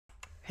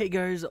Hey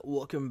guys,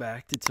 welcome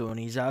back to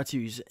Tony's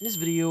How-Tos. In this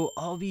video,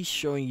 I'll be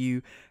showing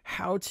you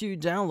how to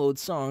download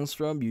songs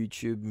from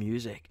YouTube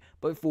Music.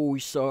 But before we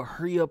start,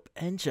 hurry up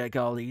and check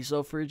out the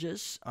software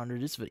just under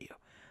this video.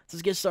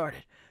 Let's get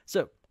started.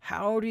 So,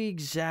 how do you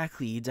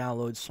exactly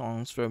download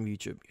songs from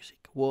YouTube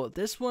Music? Well,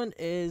 this one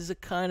is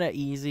kind of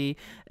easy,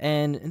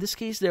 and in this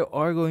case, there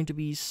are going to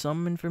be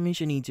some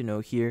information you need to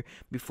know here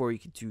before you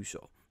can do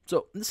so.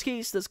 So, in this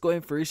case, let's go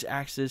ahead and first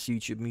access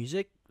YouTube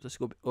Music. Let's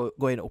go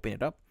ahead and open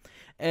it up.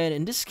 And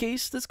in this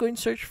case, let's go and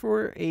search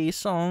for a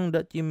song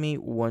that you may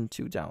want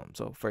to download.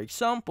 So, for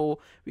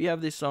example, we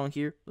have this song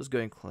here. Let's go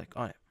and click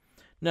on it.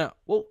 Now,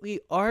 what we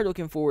are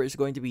looking for is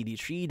going to be the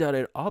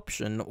three-dotted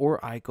option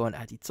or icon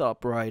at the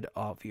top right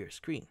of your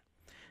screen.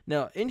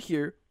 Now, in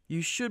here,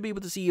 you should be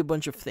able to see a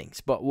bunch of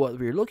things, but what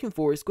we're looking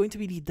for is going to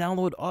be the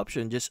download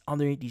option just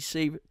underneath the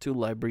save to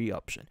library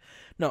option.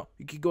 Now,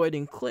 you can go ahead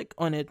and click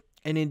on it,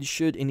 and it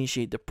should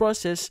initiate the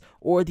process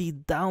or the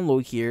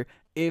download here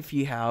if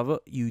you have a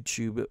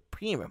YouTube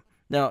Premium.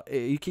 Now,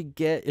 you could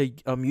get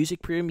a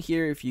music premium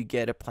here if you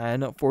get a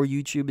plan for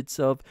YouTube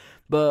itself.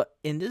 But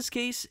in this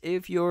case,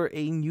 if you're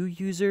a new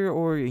user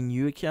or a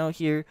new account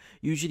here,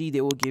 usually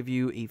they will give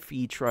you a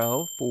free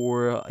trial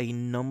for a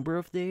number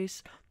of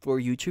days for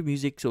YouTube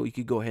Music. So you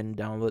could go ahead and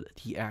download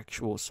the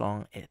actual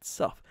song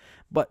itself.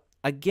 But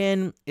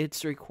again,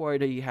 it's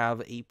required that you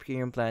have a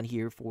premium plan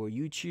here for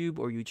YouTube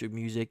or YouTube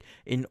Music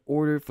in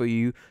order for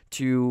you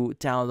to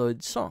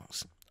download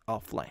songs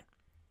offline.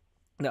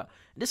 Now,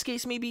 in this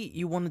case, maybe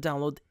you want to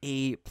download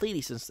a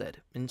playlist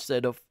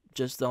instead of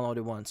just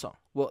downloading one song.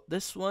 Well,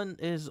 this one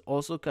is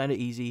also kind of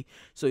easy.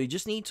 So you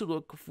just need to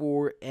look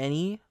for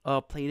any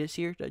playlist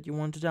here that you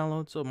want to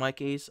download. So in my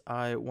case,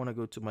 I want to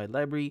go to my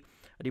library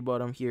at the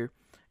bottom here.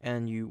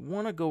 And you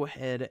want to go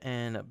ahead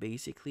and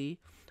basically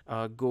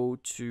go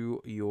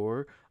to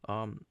your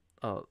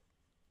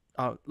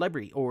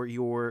library or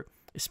your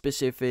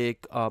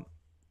specific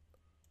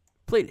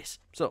playlist.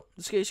 So in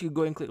this case, you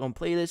go and click on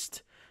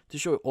playlist to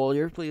show all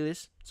your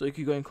playlists. So you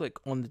could go and click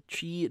on the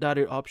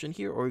three-dotted option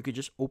here, or you could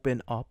just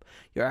open up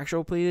your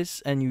actual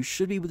playlist, and you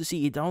should be able to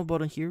see a download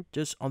button here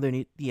just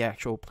underneath the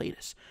actual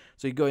playlist.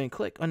 So you go and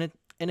click on it,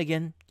 and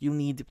again, you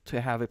need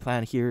to have a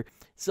plan here.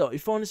 So if you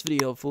found this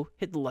video helpful,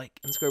 hit the like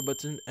and subscribe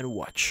button and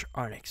watch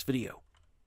our next video.